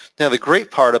Now, the great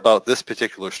part about this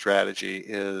particular strategy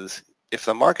is if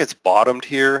the market's bottomed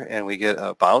here and we get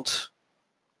a bounce,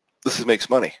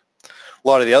 makes money. A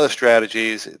lot of the other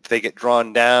strategies, if they get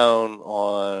drawn down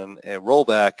on a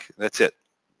rollback, that's it.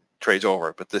 Trade's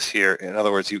over. But this here, in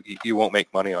other words, you won't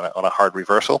make money on a hard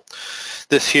reversal.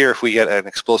 This here, if we get an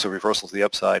explosive reversal to the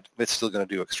upside, it's still going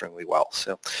to do extremely well.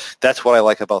 So that's what I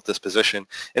like about this position.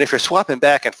 And if you're swapping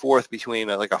back and forth between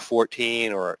like a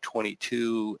 14 or a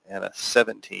 22 and a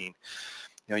 17,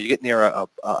 you get near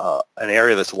an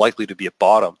area that's likely to be a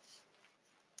bottom.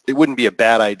 It wouldn't be a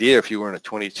bad idea if you were in a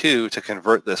 22 to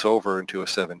convert this over into a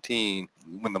 17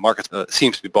 when the market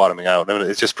seems to be bottoming out. I mean,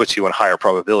 it just puts you in higher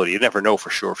probability. You never know for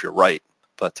sure if you're right,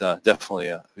 but definitely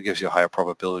it gives you a higher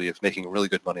probability of making really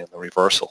good money on the reversal.